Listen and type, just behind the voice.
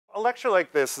lecture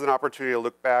like this is an opportunity to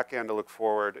look back and to look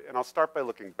forward, and I'll start by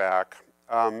looking back.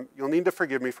 You'll need to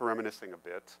forgive me for reminiscing a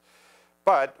bit,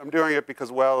 but I'm doing it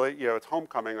because, well, it's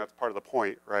homecoming, that's part of the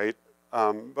point, right?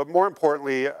 But more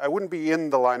importantly, I wouldn't be in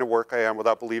the line of work I am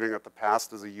without believing that the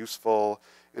past is a useful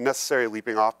and necessary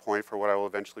leaping off point for what I will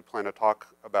eventually plan to talk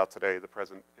about today, the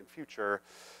present and future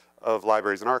of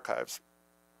libraries and archives.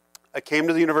 I came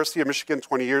to the University of Michigan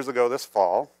 20 years ago this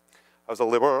fall. I was a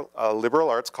liberal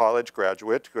arts college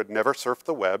graduate who had never surfed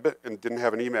the web and didn't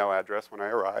have an email address when I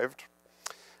arrived.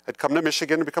 I'd come to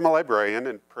Michigan to become a librarian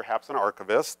and perhaps an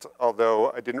archivist,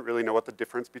 although I didn't really know what the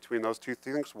difference between those two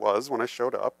things was when I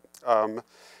showed up. And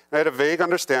I had a vague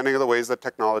understanding of the ways that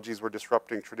technologies were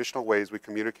disrupting traditional ways we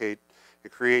communicate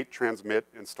and create, transmit,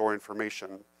 and store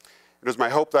information. It was my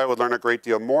hope that I would learn a great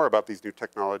deal more about these new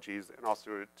technologies and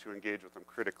also to engage with them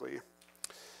critically.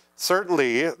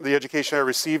 Certainly, the education I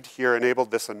received here enabled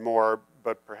this and more,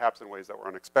 but perhaps in ways that were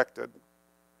unexpected.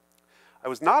 I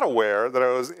was not aware that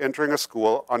I was entering a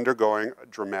school undergoing a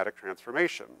dramatic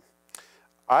transformation.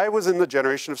 I was in the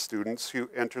generation of students who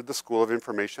entered the School of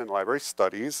Information and Library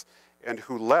Studies and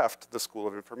who left the School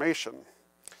of Information.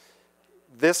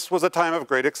 This was a time of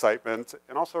great excitement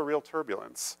and also real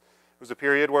turbulence. It was a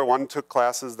period where one took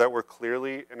classes that were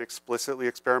clearly and explicitly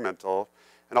experimental,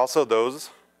 and also those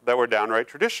that were downright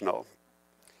traditional.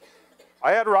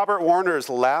 I had Robert Warner's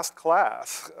last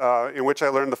class, in which I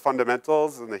learned the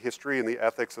fundamentals and the history and the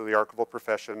ethics of the archival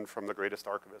profession from the greatest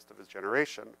archivist of his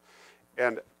generation.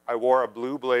 And I wore a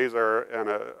blue blazer and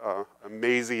a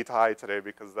Maisie tie today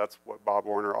because that's what Bob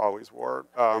Warner always wore.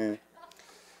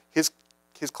 His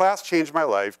class changed my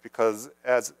life because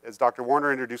as Dr.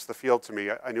 Warner introduced the field to me,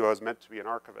 I knew I was meant to be an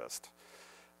archivist.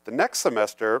 The next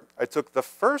semester, I took the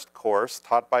first course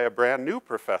taught by a brand new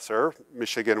professor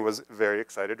Michigan was very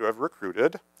excited to have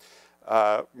recruited.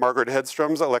 Margaret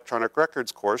Hedstrom's electronic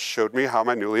records course showed me how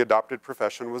my newly adopted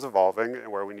profession was evolving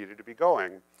and where we needed to be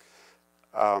going.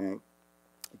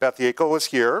 Beth Yackel was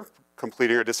here,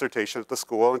 completing her dissertation at the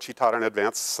school, and she taught an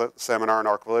advanced seminar in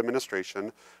archival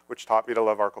administration, which taught me to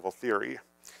love archival theory.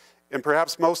 And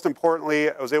perhaps most importantly,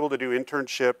 I was able to do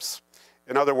internships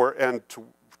and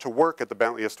to work at the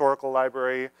Bentley Historical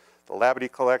Library, the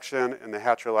Labadie Collection, and the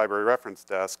Hatcher Library Reference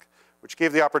Desk, which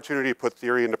gave the opportunity to put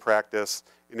theory into practice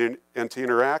and to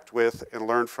interact with and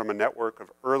learn from a network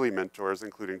of early mentors,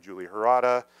 including Julie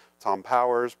Hirata, Tom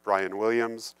Powers, Brian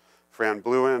Williams, Fran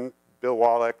Bluen, Bill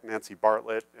Wallach, Nancy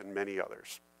Bartlett, and many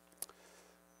others.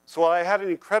 So while I had an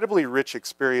incredibly rich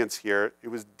experience here, it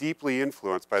was deeply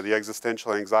influenced by the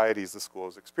existential anxieties the school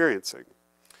was experiencing.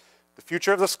 The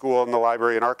future of the school and the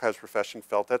library and archives profession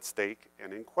felt at stake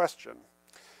and in question.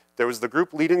 There was the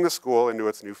group leading the school into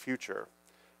its new future.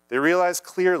 They realized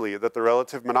clearly that the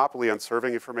relative monopoly on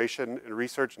serving information and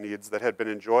research needs that had been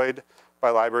enjoyed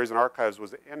by libraries and archives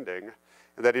was ending,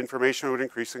 and that information would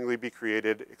increasingly be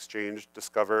created, exchanged,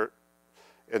 discovered,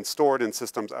 and stored in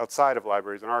systems outside of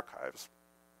libraries and archives.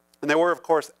 And they were, of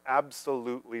course,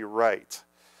 absolutely right.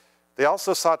 They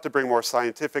also sought to bring more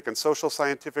scientific and social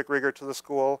scientific rigor to the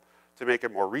school, to make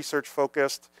it more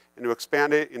research-focused, and to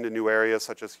expand it into new areas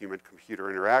such as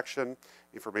human-computer interaction,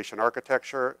 information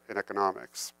architecture, and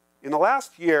economics. In the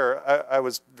last year, I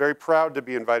was very proud to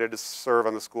be invited to serve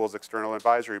on the school's external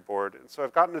advisory board, and so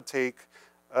I've gotten to take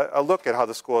a look at how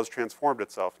the school has transformed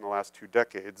itself in the last 2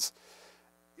 decades.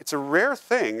 It's a rare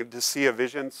thing to see a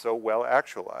vision so well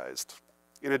actualized.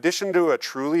 In addition to a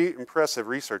truly impressive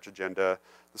research agenda,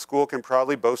 the school can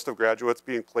proudly boast of graduates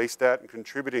being placed at and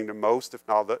contributing to most, if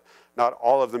not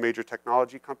all, of the major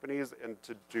technology companies and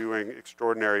to doing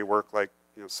extraordinary work like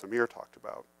Samir talked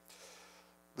about.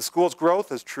 The school's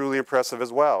growth is truly impressive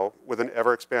as well, with an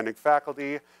ever-expanding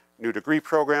faculty, new degree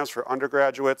programs for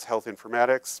undergraduates, health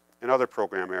informatics, and other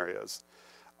program areas.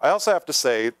 I also have to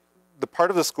say, the part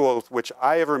of the school with which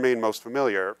I have remained most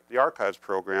familiar, the archives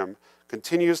program,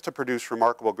 continues to produce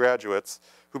remarkable graduates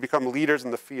who become leaders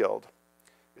in the field,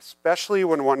 especially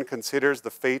when one considers the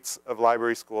fates of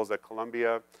library schools at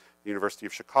Columbia, the University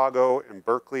of Chicago, and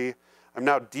Berkeley. I'm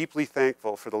now deeply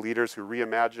thankful for the leaders who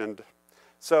reimagined.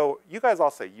 So you guys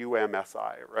all say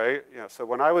UMSI, right? So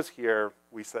when I was here,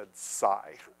 we said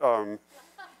Sci.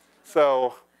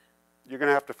 So you're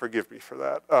gonna have to forgive me for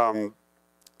that.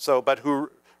 But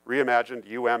who reimagined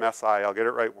UMSI, I'll get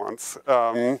it right once.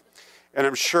 And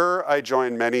I'm sure I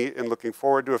join many in looking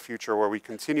forward to a future where we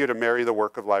continue to marry the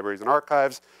work of libraries and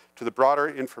archives to the broader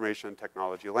information and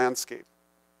technology landscape.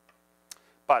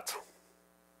 But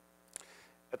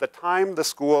at the time the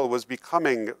school was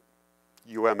becoming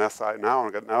UMSI, now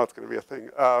it's going to be a thing,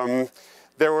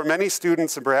 There were many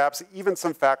students and perhaps even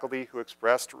some faculty who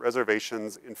expressed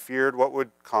reservations and feared what would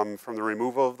come from the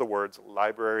removal of the words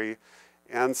library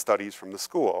and studies from the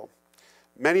school.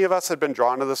 Many of us had been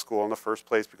drawn to the school in the first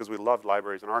place because we loved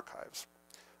libraries and archives.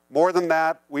 More than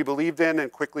that, we believed in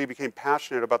and quickly became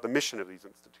passionate about the mission of these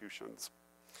institutions.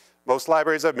 Most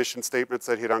libraries have mission statements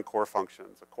that hit on core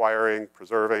functions: acquiring,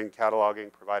 preserving,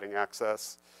 cataloging, providing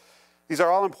access. These are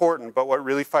all important, but what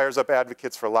really fires up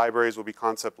advocates for libraries will be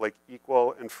concepts like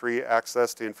equal and free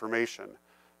access to information,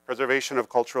 preservation of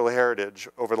cultural heritage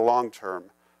over the long term,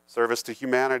 service to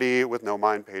humanity with no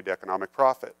mind paid to economic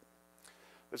profit.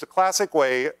 There's a classic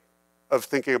way of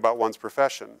thinking about one's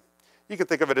profession. You can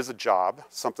think of it as a job,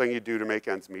 something you do to make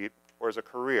ends meet, or as a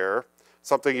career,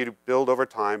 something you build over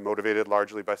time, motivated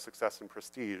largely by success and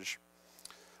prestige.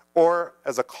 Or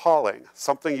as a calling,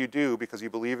 something you do because you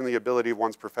believe in the ability of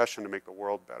one's profession to make the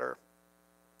world better.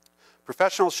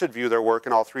 Professionals should view their work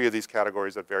in all three of these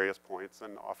categories at various points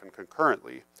and often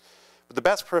concurrently. But the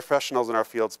best professionals in our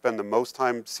field spend the most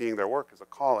time seeing their work as a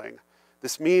calling.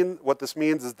 What this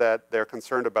means is that they're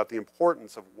concerned about the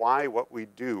importance of what we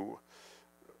do,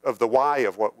 of the why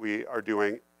of what we are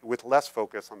doing, with less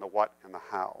focus on the what and the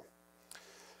how.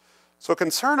 So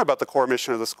concern about the core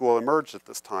mission of the school emerged at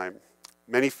this time.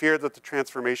 Many feared that the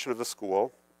transformation of the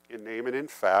school, in name and in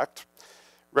fact,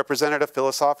 represented a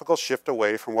philosophical shift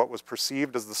away from what was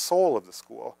perceived as the soul of the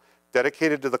school,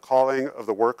 dedicated to the calling of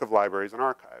the work of libraries and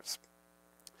archives.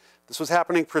 This was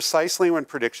happening precisely when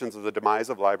predictions of the demise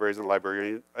of libraries and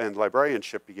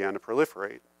librarianship began to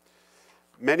proliferate.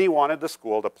 Many wanted the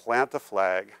school to plant the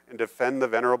flag and defend the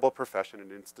venerable profession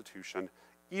and institution,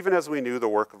 even as we knew the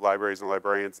work of libraries and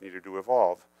librarians needed to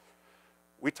evolve.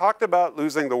 We talked about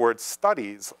losing the word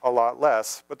studies a lot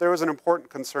less, but there was an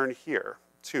important concern here,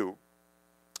 too.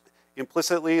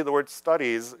 Implicitly, the word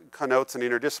studies connotes an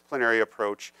interdisciplinary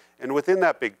approach, and within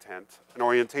that big tent, an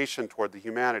orientation toward the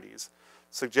humanities,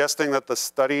 suggesting that the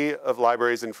study of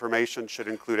libraries' information should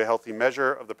include a healthy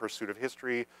measure of the pursuit of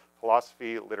history,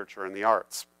 philosophy, literature, and the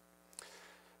arts.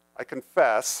 I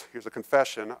confess, here's a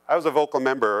confession, I was a vocal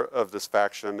member of this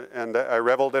faction, and I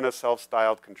reveled in a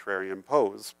self-styled contrarian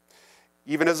pose.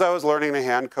 Even as I was learning to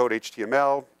hand code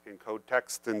HTML, encode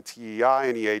text in TEI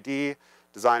and EAD,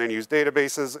 design and use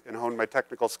databases, and hone my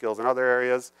technical skills in other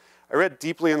areas, I read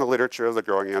deeply in the literature of the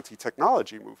growing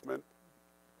anti-technology movement.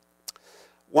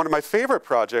 One of my favorite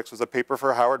projects was a paper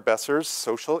for Howard Besser's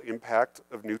Social Impact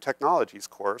of New Technologies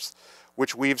course,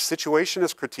 which weaves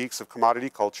situationist critiques of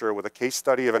commodity culture with a case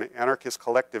study of an anarchist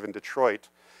collective in Detroit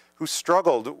who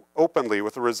struggled openly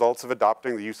with the results of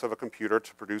adopting the use of a computer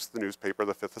to produce the newspaper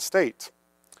The Fifth Estate.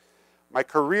 My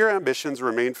career ambitions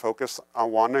remained focused on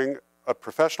wanting a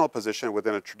professional position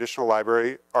within a traditional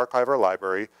library, archive or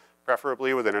library,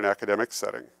 preferably within an academic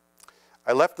setting.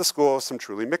 I left the school with some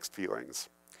truly mixed feelings.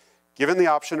 Given the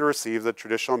option to receive the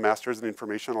traditional Master's in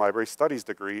Information and Library Studies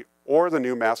degree or the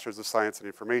new Master's of Science in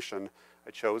Information, I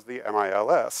chose the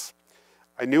MILS.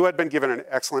 I knew I'd been given an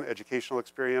excellent educational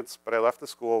experience, but I left the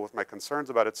school with my concerns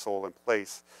about its soul in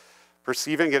place,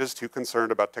 perceiving it as too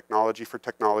concerned about technology for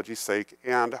technology's sake,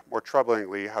 and, more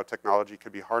troublingly, how technology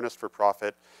could be harnessed for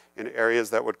profit in areas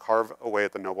that would carve away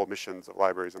at the noble missions of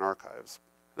libraries and archives.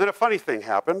 Then a funny thing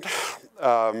happened.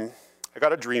 I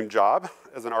got a dream job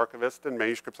as an archivist in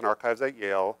manuscripts and archives at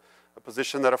Yale, a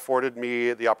position that afforded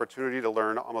me the opportunity to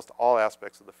learn almost all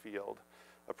aspects of the field: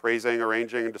 appraising,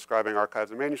 arranging, and describing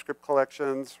archives and manuscript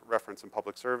collections, reference and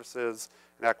public services,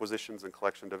 and acquisitions and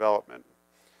collection development.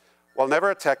 While never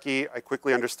a techie, I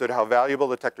quickly understood how valuable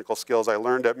the technical skills I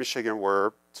learned at Michigan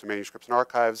were to manuscripts and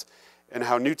archives, and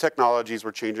how new technologies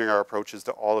were changing our approaches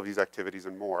to all of these activities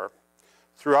and more.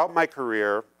 Throughout my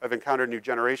career, I've encountered new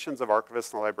generations of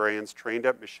archivists and librarians trained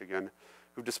at Michigan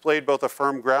who've displayed both a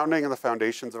firm grounding in the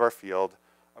foundations of our field,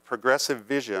 a progressive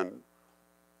vision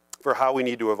for how we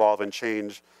need to evolve and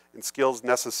change, and skills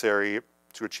necessary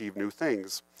to achieve new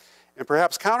things. And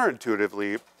perhaps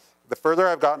counterintuitively, the further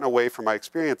I've gotten away from my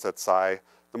experience at Sci,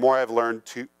 the more I've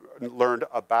learned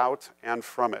about and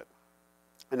from it.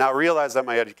 And now realize that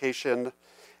my education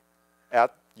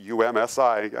at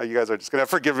UMSI, you guys are just gonna have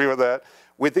to forgive me with that,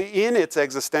 within its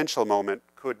existential moment,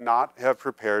 could not have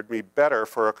prepared me better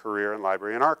for a career in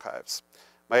library and archives.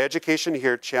 My education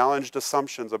here challenged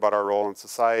assumptions about our role in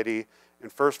society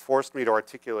and first forced me to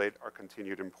articulate our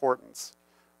continued importance.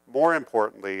 More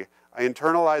importantly, I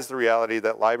internalized the reality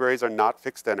that libraries are not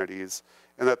fixed entities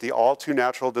and that the all too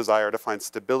natural desire to find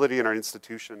stability in our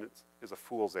institutions is a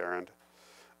fool's errand.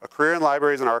 A career in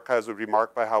libraries and archives would be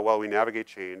marked by how well we navigate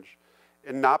change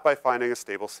and not by finding a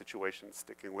stable situation and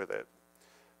sticking with it.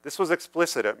 This was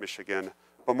explicit at Michigan,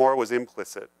 but more was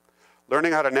implicit.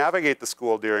 Learning how to navigate the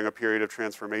school during a period of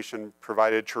transformation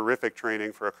provided terrific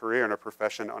training for a career in a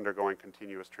profession undergoing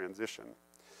continuous transition.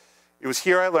 It was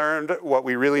here I learned what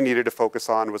we really needed to focus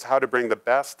on was how to bring the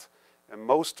best and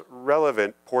most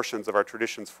relevant portions of our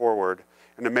traditions forward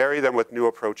and to marry them with new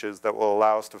approaches that will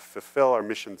allow us to fulfill our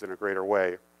missions in a greater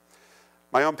way.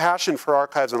 My own passion for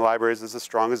archives and libraries is as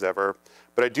strong as ever,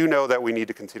 but I do know that we need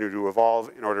to continue to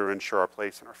evolve in order to ensure our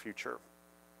place in our future.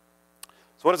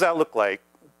 So what does that look like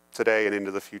today and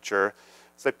into the future?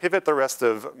 As I pivot the rest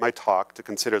of my talk to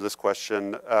consider this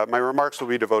question, my remarks will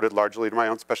be devoted largely to my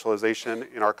own specialization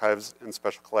in archives and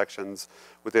special collections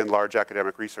within large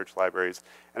academic research libraries.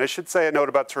 And I should say a note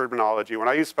about terminology. When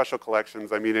I use special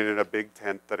collections, I mean it in a big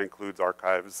tent that includes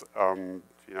archives. You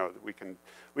know, we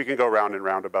can go round and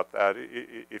round about that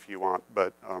if you want,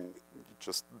 but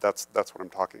just that's what I'm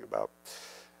talking about.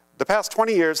 The past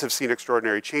 20 years have seen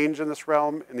extraordinary change in this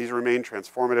realm, and these remain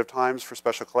transformative times for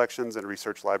special collections and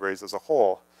research libraries as a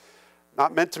whole.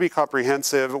 Not meant to be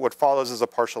comprehensive, what follows is a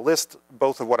partial list,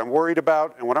 both of what I'm worried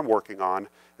about and what I'm working on,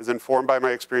 is informed by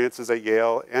my experiences at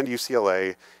Yale and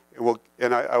UCLA,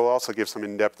 and I will also give some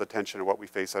in-depth attention to what we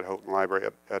face at Houghton Library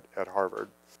at Harvard.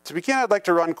 To begin, I'd like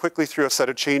to run quickly through a set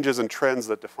of changes and trends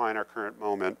that define our current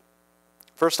moment.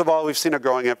 First of all, we've seen a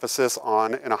growing emphasis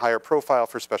on and a higher profile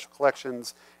for special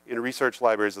collections in research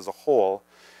libraries as a whole.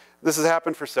 This has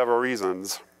happened for several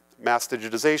reasons. Mass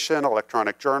digitization,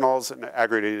 electronic journals, and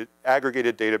aggregated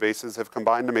databases have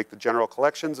combined to make the general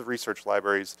collections of research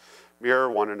libraries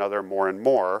mirror one another more and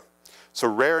more. So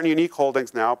rare and unique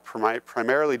holdings now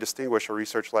primarily distinguish a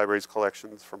research library's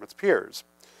collections from its peers.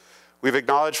 We've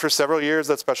acknowledged for several years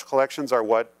that special collections are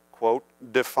what, quote,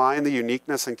 define the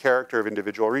uniqueness and character of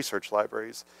individual research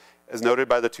libraries, as noted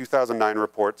by the 2009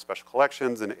 report, Special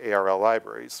Collections in ARL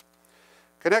Libraries.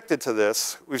 Connected to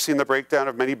this, we've seen the breakdown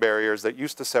of many barriers that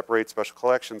used to separate special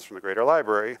collections from the greater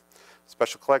library.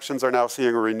 Special collections are now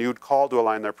seeing a renewed call to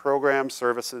align their programs,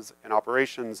 services, and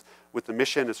operations with the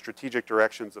mission and strategic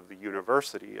directions of the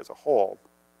university as a whole.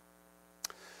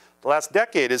 The last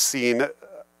decade has seen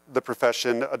the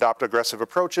profession adopt aggressive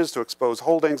approaches to expose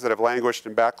holdings that have languished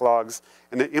in backlogs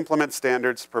and to implement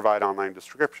standards to provide online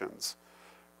descriptions.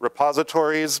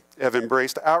 Repositories have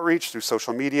embraced outreach through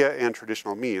social media and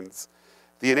traditional means.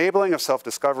 The enabling of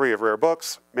self-discovery of rare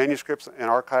books, manuscripts, and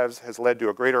archives has led to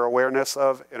a greater awareness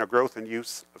of and a growth in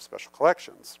use of special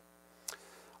collections.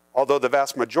 Although the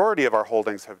vast majority of our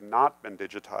holdings have not been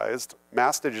digitized,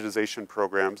 mass digitization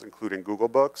programs, including Google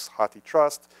Books,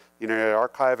 HathiTrust, the Internet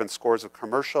Archive, and scores of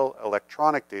commercial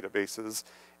electronic databases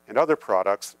and other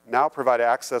products now provide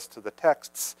access to the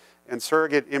texts and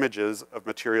surrogate images of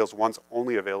materials once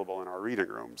only available in our reading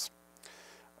rooms.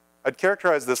 I'd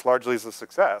characterize this largely as a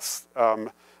success,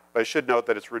 but I should note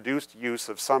that it's reduced use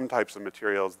of some types of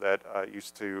materials that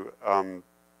used to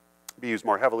be used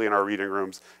more heavily in our reading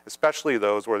rooms, especially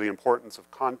those where the importance of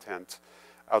content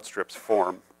outstrips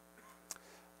form.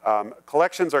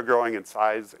 Collections are growing in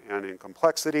size and in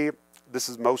complexity. This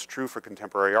is most true for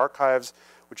contemporary archives,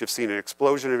 which have seen an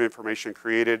explosion of information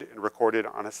created and recorded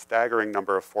on a staggering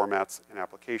number of formats and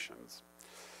applications,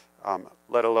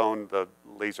 let alone the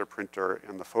laser printer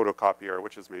and the photocopier,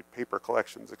 which has made paper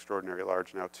collections extraordinarily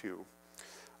large now too.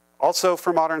 Also,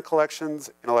 for modern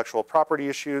collections, intellectual property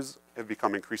issues have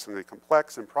become increasingly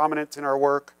complex and prominent in our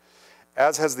work,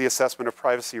 as has the assessment of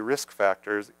privacy risk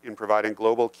factors in providing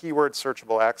global keyword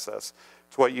searchable access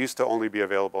to what used to only be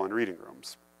available in reading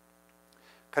rooms.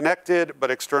 Connected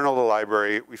but external to the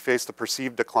library, we face the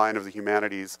perceived decline of the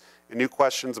humanities and new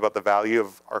questions about the value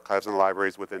of archives and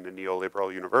libraries within the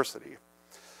neoliberal university.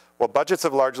 While budgets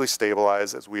have largely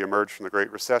stabilized as we emerge from the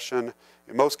Great Recession,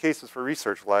 in most cases for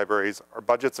research libraries, our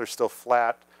budgets are still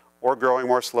flat or growing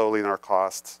more slowly than our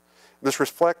costs. And this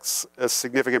reflects a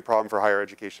significant problem for higher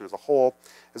education as a whole,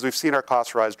 as we've seen our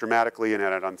costs rise dramatically and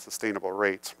at an unsustainable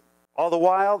rate. All the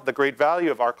while, the great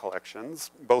value of our collections,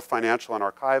 both financial and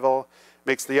archival,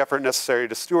 makes the effort necessary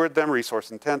to steward them resource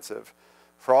intensive.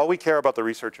 For all we care about the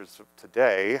researchers of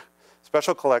today,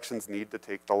 special collections need to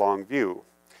take the long view.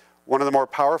 One of the more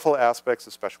powerful aspects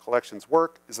of special collections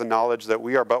work is the knowledge that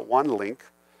we are but one link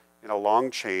in a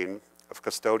long chain of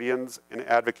custodians and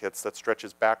advocates that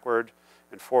stretches backward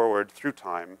and forward through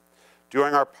time,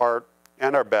 doing our part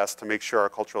and our best to make sure our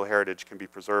cultural heritage can be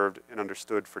preserved and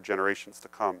understood for generations to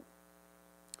come.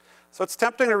 So it's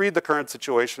tempting to read the current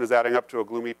situation as adding up to a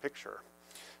gloomy picture.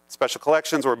 Special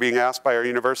collections were being asked by our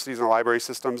universities and library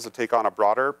systems to take on a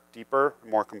broader, deeper,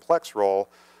 more complex role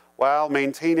while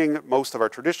maintaining most of our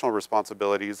traditional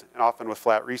responsibilities and often with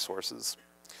flat resources.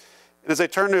 And as I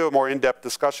turn to a more in-depth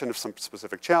discussion of some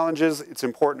specific challenges, it's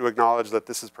important to acknowledge that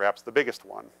this is perhaps the biggest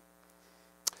one.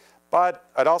 But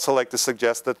I'd also like to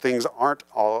suggest that things aren't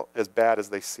all as bad as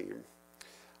they seem.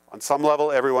 On some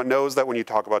level, everyone knows that when you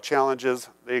talk about challenges,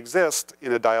 they exist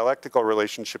in a dialectical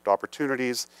relationship to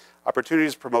opportunities.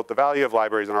 Opportunities promote the value of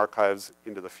libraries and archives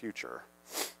into the future.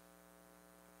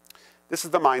 This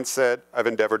is the mindset I've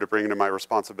endeavored to bring into my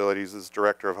responsibilities as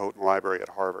director of Houghton Library at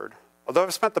Harvard. Although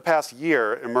I've spent the past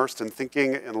year immersed in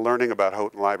thinking and learning about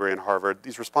Houghton Library and Harvard,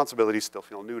 these responsibilities still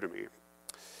feel new to me.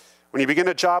 When you begin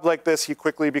a job like this, you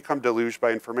quickly become deluged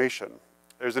by information.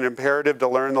 There's an imperative to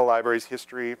learn the library's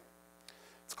history,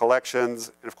 its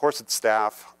collections, and of course its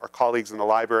staff, our colleagues in the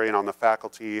library and on the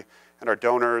faculty, and our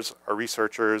donors, our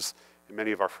researchers, and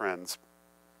many of our friends.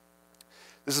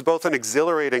 This is both an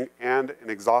exhilarating and an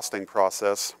exhausting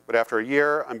process, but after a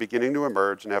year, I'm beginning to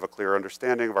emerge and have a clear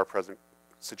understanding of our present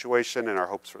situation and our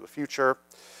hopes for the future.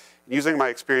 Using my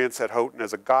experience at Houghton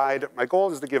as a guide, my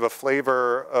goal is to give a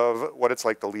flavor of what it's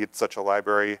like to lead such a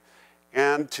library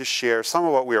and to share some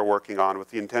of what we are working on with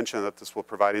the intention that this will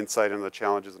provide insight into the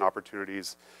challenges and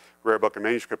opportunities rare book and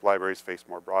manuscript libraries face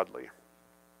more broadly.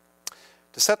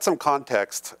 To set some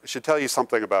context, I should tell you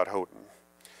something about Houghton.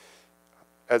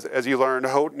 As you learned,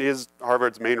 Houghton is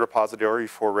Harvard's main repository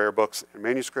for rare books and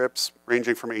manuscripts,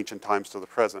 ranging from ancient times to the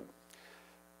present.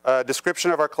 A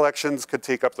description of our collections could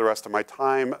take up the rest of my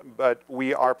time, but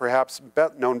we are perhaps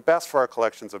known best for our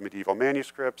collections of medieval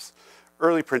manuscripts,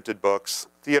 early printed books,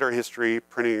 theater history,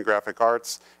 printing and graphic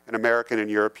arts, and American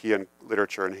and European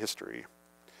literature and history.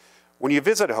 When you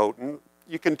visit Houghton,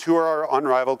 you can tour our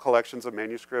unrivaled collections of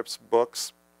manuscripts,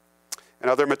 books, and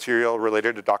other material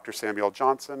related to Dr. Samuel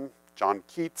Johnson, John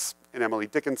Keats, and Emily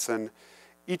Dickinson,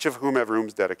 each of whom have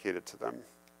rooms dedicated to them.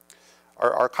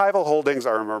 Our archival holdings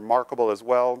are remarkable as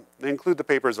well. They include the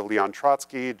papers of Leon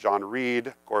Trotsky, John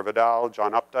Reed, Gore Vidal,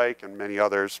 John Updike, and many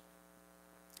others.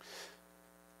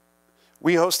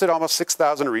 We hosted almost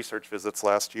 6,000 research visits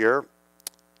last year.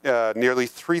 Nearly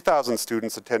 3,000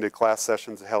 students attended class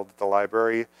sessions held at the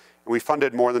library, and we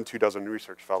funded more than 24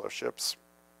 research fellowships.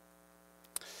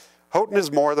 Houghton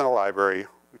is more than a library.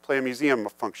 We play a museum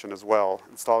function as well,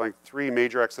 installing 3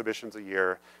 major exhibitions a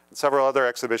year and several other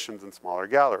exhibitions in smaller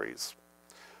galleries.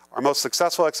 Our most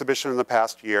successful exhibition in the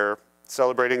past year,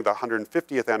 celebrating the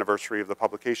 150th anniversary of the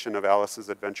publication of Alice's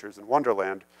Adventures in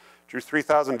Wonderland, drew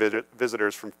 3,000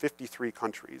 visitors from 53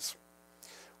 countries.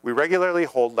 We regularly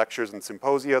hold lectures and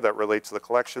symposia that relate to the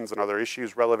collections and other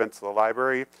issues relevant to the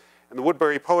library, and the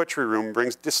Woodberry Poetry Room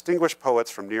brings distinguished poets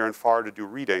from near and far to do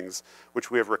readings, which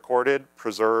we have recorded,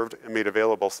 preserved, and made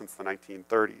available since the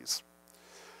 1930s.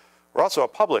 We're also a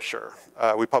publisher.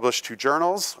 We publish 2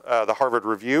 journals, the Harvard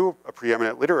Review, a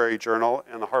preeminent literary journal,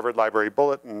 and the Harvard Library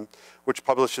Bulletin, which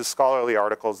publishes scholarly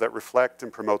articles that reflect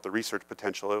and promote the research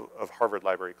potential of Harvard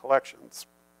Library collections.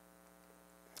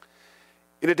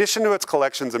 In addition to its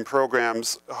collections and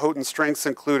programs, Houghton's strengths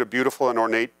include a beautiful and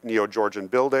ornate neo-Georgian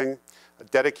building, a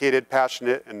dedicated,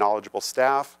 passionate, and knowledgeable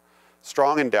staff,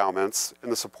 strong endowments,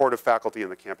 and the support of faculty and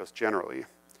the campus generally.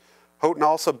 Houghton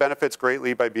also benefits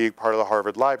greatly by being part of the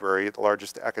Harvard Library, the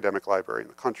largest academic library in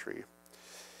the country.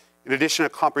 In addition to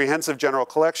comprehensive general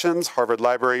collections, Harvard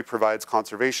Library provides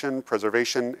conservation,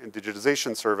 preservation, and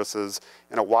digitization services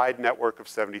in a wide network of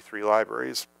 73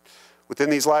 libraries. Within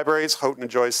these libraries, Houghton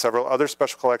enjoys several other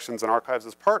special collections and archives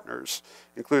as partners,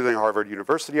 including Harvard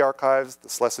University Archives, the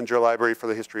Schlesinger Library for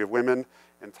the History of Women,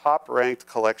 and top-ranked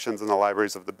collections in the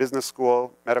libraries of the Business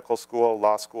School, Medical School,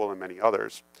 Law School, and many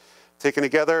others. Taken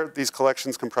together, these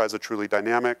collections comprise a truly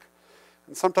dynamic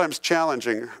and sometimes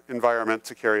challenging environment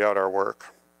to carry out our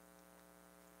work.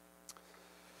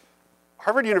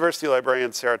 Harvard University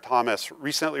librarian Sarah Thomas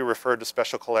recently referred to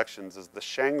special collections as the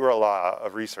Shangri-La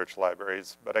of research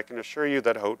libraries, but I can assure you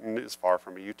that Houghton is far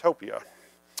from a utopia.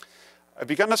 I've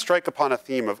begun to strike upon a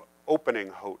theme of opening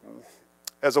Houghton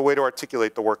as a way to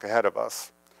articulate the work ahead of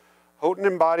us. Houghton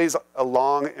embodies a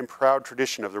long and proud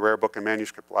tradition of the rare book and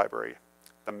manuscript library.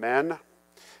 The men,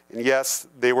 and yes,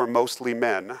 they were mostly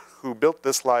men, who built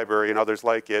this library and others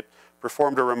like it,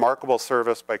 performed a remarkable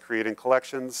service by creating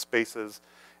collections, spaces,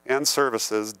 and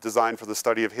services designed for the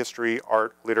study of history,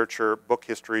 art, literature, book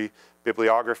history,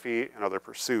 bibliography, and other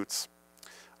pursuits.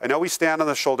 I know we stand on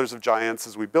the shoulders of giants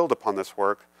as we build upon this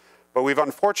work, but we've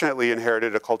unfortunately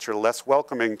inherited a culture less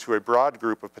welcoming to a broad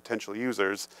group of potential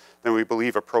users than we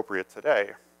believe appropriate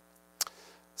today.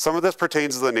 Some of this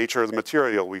pertains to the nature of the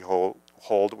material we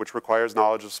hold, which requires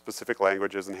knowledge of specific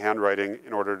languages and handwriting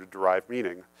in order to derive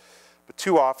meaning. But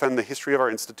too often, the history of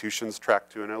our institutions track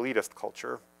to an elitist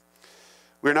culture.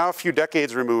 We're now a few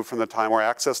decades removed from the time where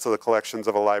access to the collections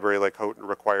of a library like Houghton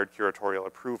required curatorial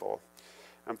approval.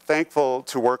 I'm thankful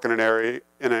to work in an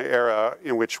era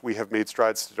in which we have made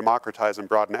strides to democratize and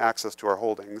broaden access to our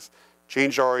holdings,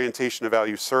 change our orientation to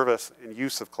value service and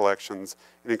use of collections,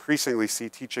 and increasingly see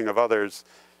teaching others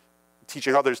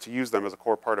to use them as a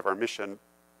core part of our mission.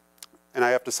 And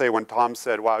I have to say, when Tom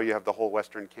said, wow, you have the whole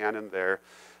Western canon there,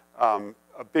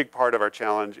 a big part of our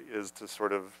challenge is to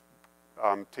sort of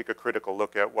take a critical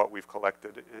look at what we've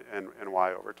collected and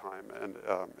why over time,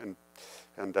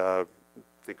 and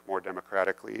think more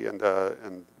democratically and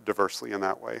diversely in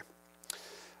that way.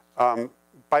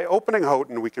 By opening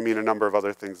Houghton, we can mean a number of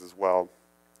other things as well.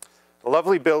 The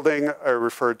lovely building I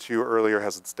referred to earlier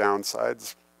has its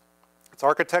downsides. Its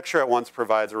architecture at once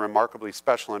provides a remarkably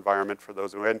special environment for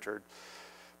those who entered,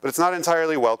 but it's not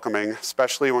entirely welcoming,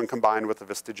 especially when combined with the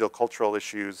vestigial cultural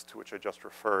issues to which I just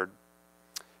referred.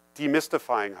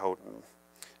 Demystifying Houghton,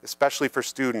 especially for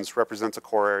students, represents a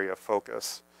core area of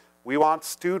focus. We want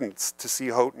students to see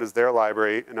Houghton as their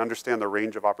library and understand the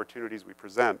range of opportunities we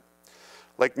present.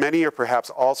 Like many or perhaps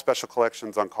all special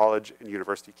collections on college and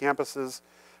university campuses,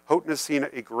 Houghton has seen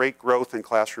a great growth in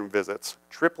classroom visits,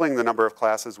 tripling the number of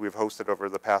classes we've hosted over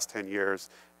the past 10 years,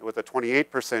 and with a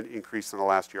 28% increase in the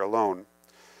last year alone.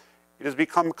 It has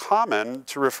become common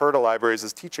to refer to libraries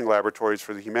as teaching laboratories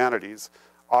for the humanities,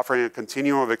 offering a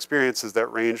continuum of experiences that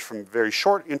range from very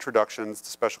short introductions to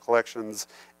special collections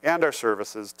and our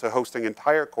services to hosting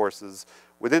entire courses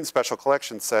within special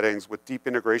collection settings with deep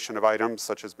integration of items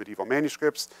such as medieval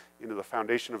manuscripts into the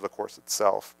foundation of the course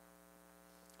itself.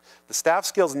 The staff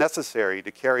skills necessary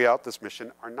to carry out this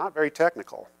mission are not very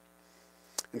technical.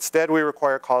 Instead, we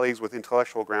require colleagues with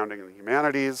intellectual grounding in the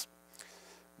humanities,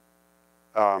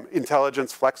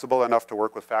 intelligence flexible enough to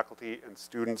work with faculty and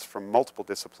students from multiple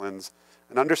disciplines,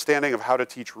 an understanding of how to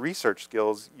teach research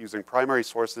skills using primary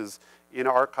sources in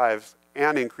archives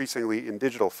and increasingly in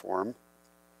digital form,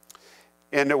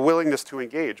 and a willingness to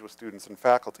engage with students and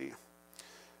faculty.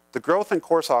 The growth in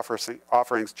course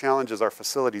offerings challenges our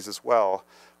facilities as well,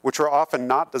 which are often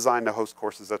not designed to host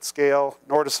courses at scale,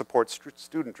 nor to support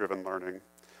student-driven learning.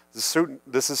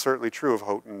 This is certainly true of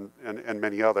Houghton and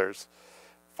many others.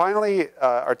 Finally,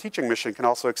 our teaching mission can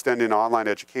also extend into online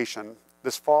education.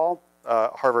 This fall,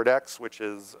 Harvard X, which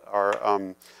is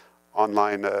our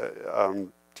online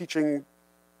teaching,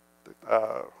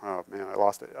 oh man, I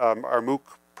lost it, our MOOC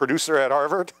producer at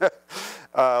Harvard,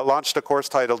 launched a course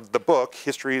titled The Book,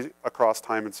 History Across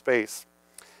Time and Space,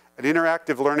 an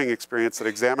interactive learning experience that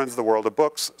examines the world of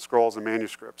books, scrolls, and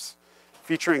manuscripts.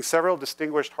 Featuring several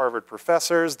distinguished Harvard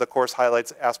professors, the course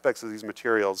highlights aspects of these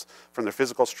materials, from their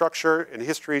physical structure and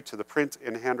history to the print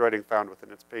and handwriting found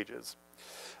within its pages,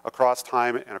 across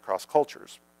time and across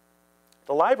cultures.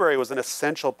 The library was an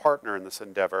essential partner in this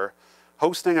endeavor,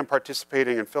 hosting and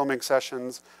participating in filming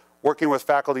sessions, working with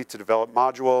faculty to develop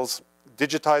modules,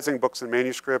 digitizing books and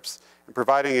manuscripts, and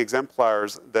providing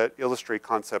exemplars that illustrate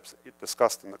concepts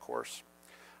discussed in the course.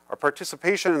 Our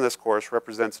participation in this course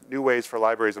represents new ways for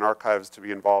libraries and archives to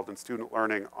be involved in student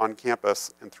learning on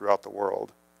campus and throughout the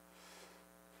world.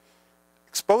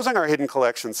 Exposing our hidden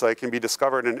collection so it can be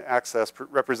discovered and accessed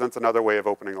represents another way of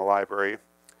opening a library.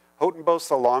 Houghton boasts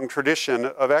a long tradition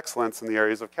of excellence in the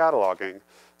areas of cataloging.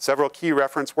 Several key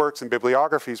reference works and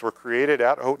bibliographies were created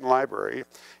at Houghton Library,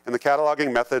 and the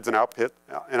cataloging methods and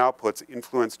outputs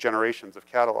influenced generations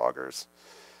of catalogers.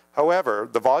 However,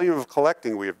 the volume of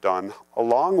collecting we have done,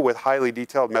 along with highly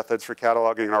detailed methods for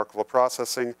cataloging and archival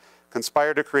processing,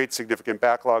 conspire to create significant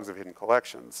backlogs of hidden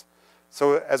collections.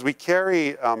 So as we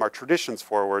carry our traditions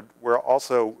forward, we're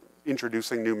also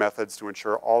introducing new methods to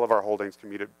ensure all of our holdings can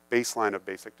meet a baseline of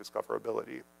basic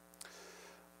discoverability.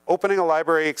 Opening a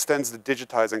library extends to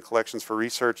digitizing collections for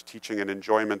research, teaching, and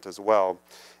enjoyment as well.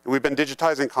 And we've been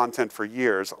digitizing content for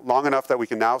years, long enough that we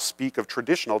can now speak of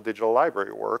traditional digital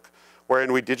library work,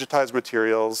 wherein we digitize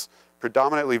materials,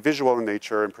 predominantly visual in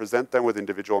nature, and present them with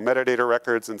individual metadata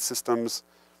records and systems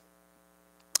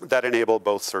that enable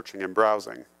both searching and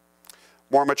browsing.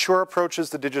 More mature approaches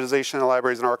to digitization in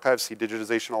libraries and archives see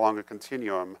digitization along a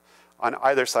continuum on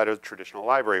either side of traditional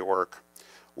library work.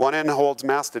 One end holds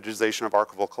mass digitization of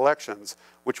archival collections,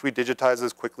 which we digitize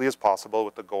as quickly as possible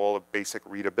with the goal of basic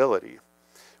readability.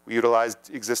 We utilize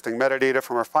existing metadata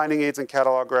from our finding aids and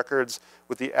catalog records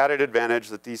with the added advantage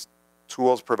that these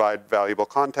tools provide valuable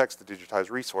context to digitize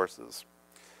resources.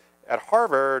 At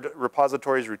Harvard,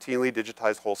 repositories routinely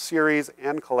digitize whole series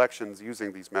and collections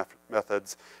using these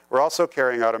methods. We're also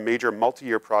carrying out a major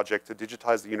multi-year project to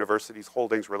digitize the university's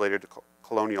holdings related to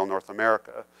colonial North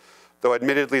America, though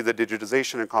admittedly the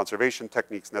digitization and conservation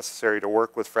techniques necessary to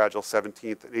work with fragile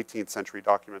 17th and 18th century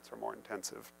documents are more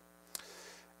intensive.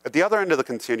 At the other end of the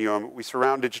continuum, we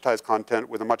surround digitized content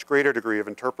with a much greater degree of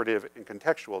interpretive and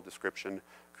contextual description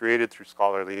created through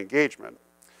scholarly engagement.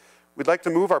 We'd like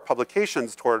to move our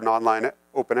publications toward an online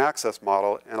open access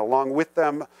model, and along with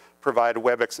them, provide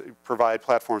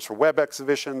platforms for web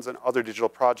exhibitions and other digital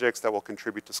projects that will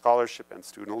contribute to scholarship and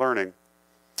student learning.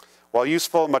 While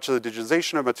useful, much of the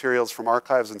digitization of materials from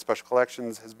archives and special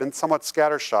collections has been somewhat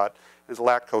scattershot and has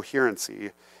lacked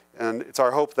coherency. And it's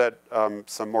our hope that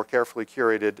some more carefully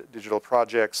curated digital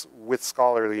projects with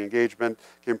scholarly engagement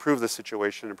can improve the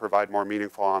situation and provide more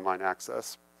meaningful online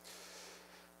access.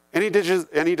 Any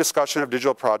discussion of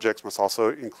digital projects must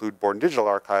also include board and digital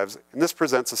archives, and this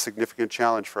presents a significant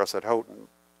challenge for us at Houghton.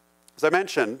 As I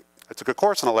mentioned, I took a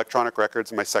course in electronic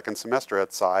records in my second semester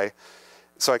at Sci,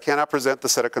 so I cannot present the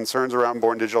set of concerns around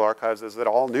board and digital archives as at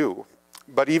all new.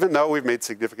 But even though we've made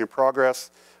significant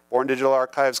progress, board and digital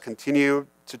archives continue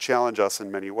to challenge us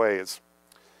in many ways.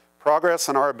 Progress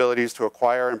in our abilities to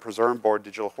acquire and preserve board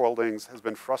digital holdings has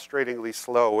been frustratingly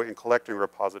slow in collecting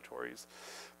repositories.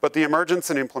 But the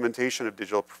emergence and implementation of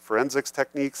digital forensics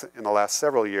techniques in the last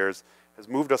several years has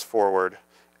moved us forward,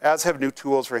 as have new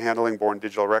tools for handling board and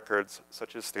digital records,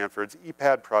 such as Stanford's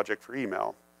ePad project for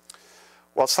email.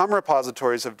 While some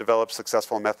repositories have developed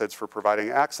successful methods for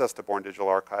providing access to board and digital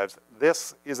archives,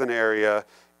 this is an area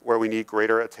where we need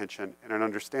greater attention and an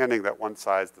understanding that one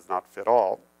size does not fit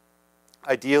all.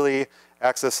 Ideally,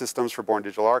 access systems for board and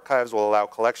digital archives will allow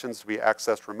collections to be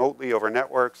accessed remotely over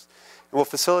networks and will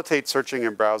facilitate searching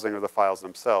and browsing of the files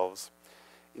themselves.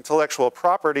 Intellectual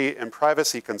property and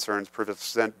privacy concerns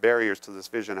present barriers to this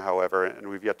vision, however, and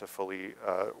we've yet to fully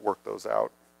work those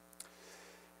out.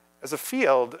 As a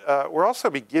field, we're also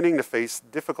beginning to face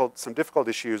some difficult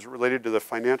issues related to the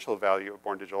financial value of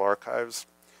board and digital archives.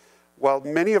 While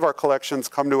many of our collections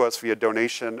come to us via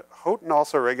donation, Houghton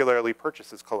also regularly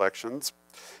purchases collections,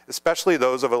 especially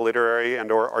those of a literary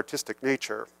and/or artistic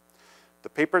nature. The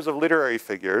papers of literary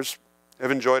figures have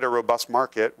enjoyed a robust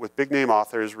market, with big-name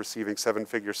authors receiving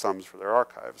seven-figure sums for their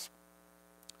archives.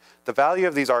 The value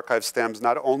of these archives stems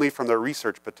not only from their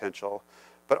research potential,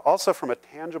 but also from a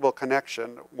tangible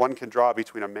connection one can draw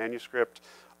between a manuscript,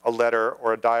 a letter,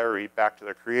 or a diary back to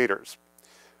their creators.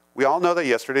 We all know that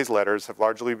yesterday's letters have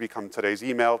largely become today's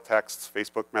email, texts,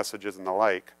 Facebook messages, and the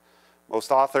like.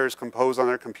 Most authors compose on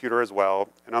their computer as well,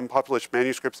 and unpublished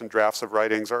manuscripts and drafts of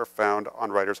writings are found on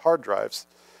writers' hard drives.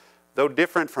 Though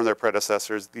different from their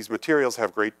predecessors, these materials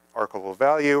have great archival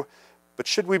value, but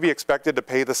should we be expected to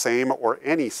pay the same or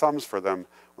any sums for them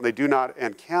when they do not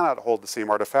and cannot hold the same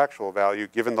artifactual value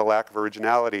given the lack of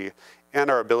originality and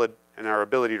our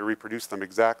ability to reproduce them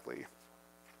exactly?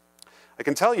 I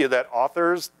can tell you that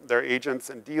authors, their agents,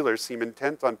 and dealers seem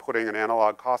intent on putting an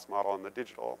analog cost model in the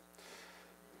digital.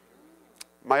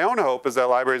 My own hope is that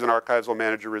libraries and archives will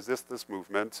manage to resist this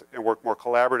movement and work more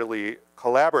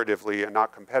collaboratively and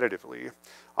not competitively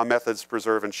on methods to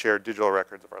preserve and share digital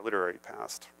records of our literary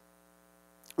past.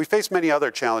 We face many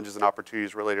other challenges and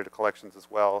opportunities related to collections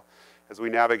as well as we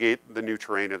navigate the new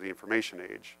terrain of the information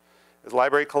age. As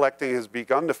library collecting has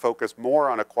begun to focus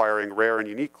more on acquiring rare and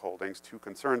unique holdings, two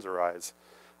concerns arise.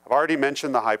 I've already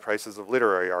mentioned the high prices of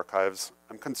literary archives.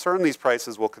 I'm concerned these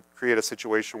prices will create a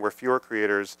situation where fewer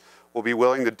creators will be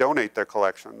willing to donate their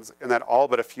collections, and that all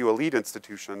but a few elite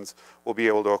institutions will be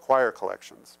able to acquire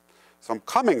collections. So I'm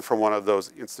coming from one of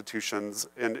those institutions,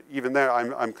 and even there,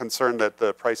 I'm concerned that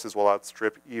the prices will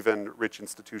outstrip even rich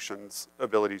institutions'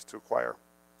 abilities to acquire.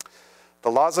 The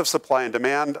laws of supply and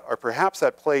demand are perhaps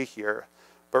at play here,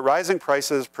 but rising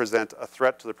prices present a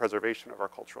threat to the preservation of our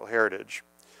cultural heritage.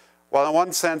 While in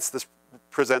one sense, this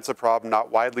presents a problem not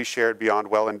widely shared beyond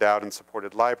well-endowed and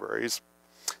supported libraries,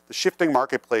 the shifting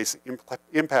marketplace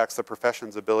impacts the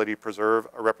profession's ability to preserve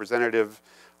a representative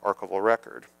archival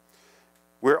record.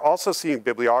 We're also seeing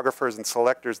bibliographers and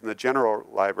selectors in the general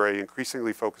library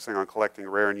increasingly focusing on collecting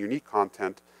rare and unique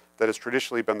content that has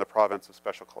traditionally been the province of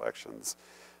special collections.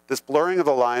 This blurring of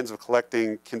the lines of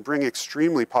collecting can bring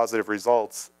extremely positive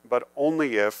results, but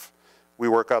only if we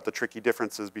work out the tricky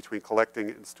differences between collecting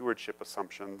and stewardship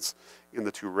assumptions in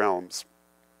the two realms.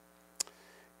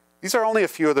 These are only a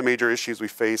few of the major issues we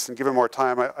face, and given more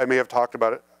time, I may have talked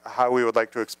about how we would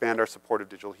like to expand our support of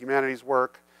digital humanities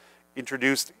work,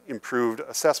 introduced improved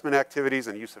assessment activities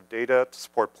and use of data to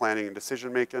support planning and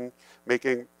decision making,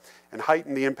 and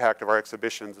heighten the impact of our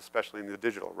exhibitions, especially in the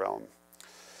digital realm.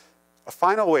 A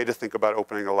final way to think about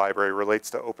opening a library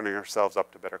relates to opening ourselves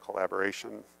up to better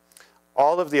collaboration.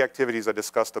 All of the activities I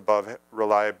discussed above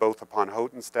rely both upon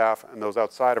Houghton staff and those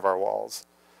outside of our walls.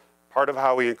 Part of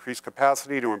how we increase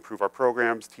capacity to improve our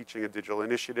programs, teaching, and digital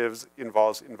initiatives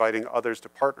involves inviting others to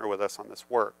partner with us on this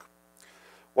work.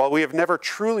 While we have never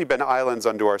truly been islands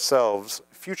unto ourselves,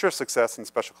 future success in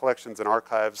special collections and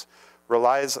archives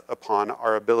relies upon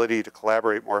our ability to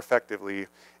collaborate more effectively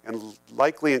and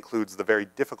likely includes the very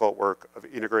difficult work of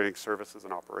integrating services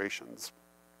and operations.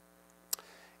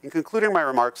 In concluding my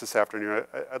remarks this afternoon,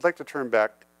 I'd like to turn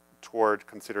back toward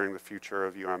considering the future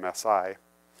of UMSI.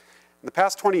 In the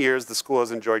past 20 years, the school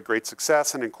has enjoyed great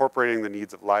success in incorporating the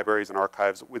needs of libraries and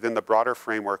archives within the broader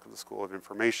framework of the School of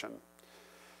Information.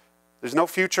 There's no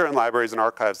future in libraries and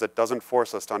archives that doesn't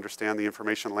force us to understand the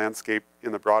information landscape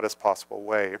in the broadest possible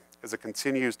way as it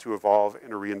continues to evolve and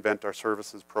to reinvent our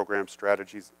services, programs,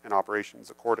 strategies, and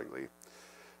operations accordingly.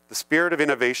 The spirit of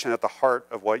innovation at the heart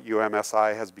of what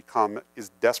UMSI has become is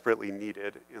desperately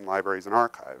needed in libraries and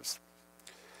archives.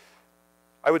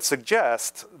 I would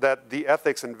suggest that the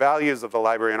ethics and values of the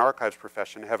library and archives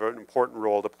profession have an important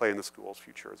role to play in the school's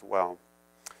future as well.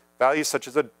 Values such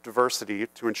as a diversity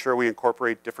to ensure we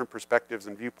incorporate different perspectives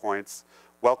and viewpoints,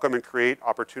 welcome and create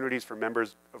opportunities for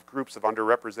members of groups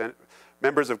underrepresented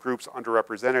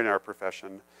in our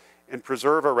profession, and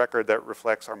preserve a record that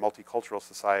reflects our multicultural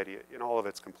society in all of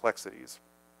its complexities.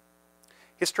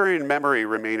 History and memory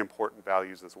remain important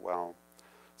values as well.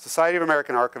 Society of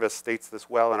American Archivists states this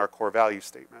well in our core value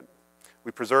statement.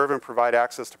 We preserve and provide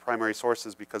access to primary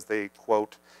sources because they,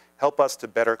 quote, help us to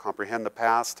better comprehend the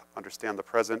past, understand the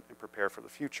present, and prepare for the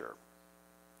future.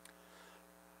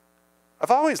 I've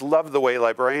always loved the way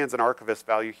librarians and archivists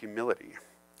value humility.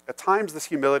 At times, this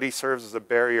humility serves as a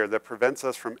barrier that prevents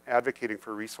us from advocating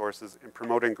for resources and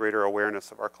promoting greater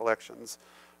awareness of our collections,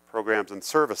 programs, and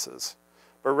services.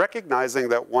 But recognizing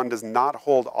that one does not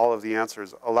hold all of the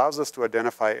answers allows us to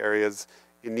identify areas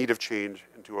in need of change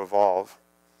and to evolve.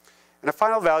 And a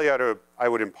final value I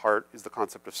would impart is the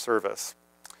concept of service.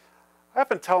 I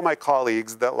often tell my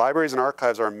colleagues that libraries and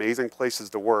archives are amazing places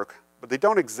to work, but they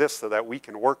don't exist so that we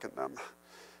can work in them.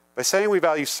 By saying we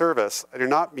value service, I do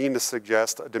not mean to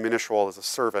suggest a diminished role as a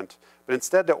servant, but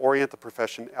instead to orient the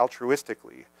profession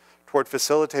altruistically toward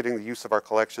facilitating the use of our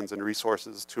collections and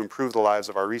resources to improve the lives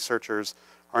of our researchers,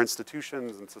 our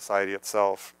institutions, and society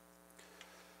itself.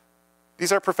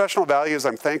 These are professional values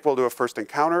I'm thankful to have first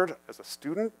encountered as a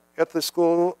student at the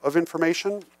School of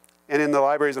Information and in the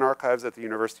libraries and archives at the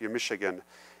University of Michigan,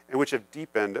 and which have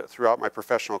deepened throughout my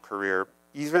professional career,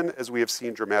 even as we have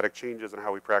seen dramatic changes in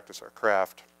how we practice our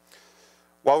craft.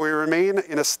 While we remain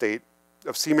in a state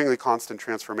of seemingly constant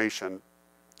transformation,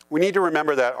 we need to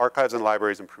remember that archives and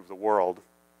libraries improve the world.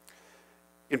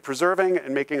 In preserving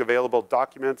and making available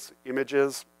documents,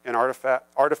 images, and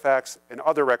artifacts and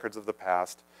other records of the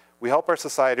past, we help our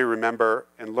society remember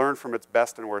and learn from its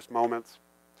best and worst moments.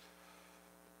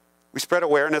 We spread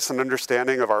awareness and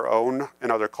understanding of our own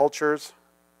and other cultures.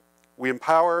 We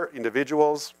empower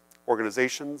individuals,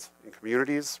 organizations, and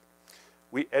communities.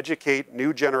 We educate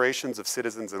new generations of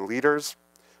citizens and leaders.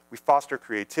 We foster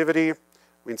creativity.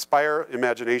 We inspire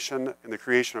imagination and the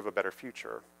creation of a better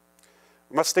future.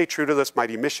 We must stay true to this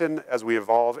mighty mission as we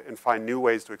evolve and find new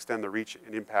ways to extend the reach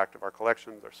and impact of our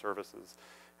collections, our services,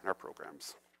 and our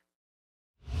programs.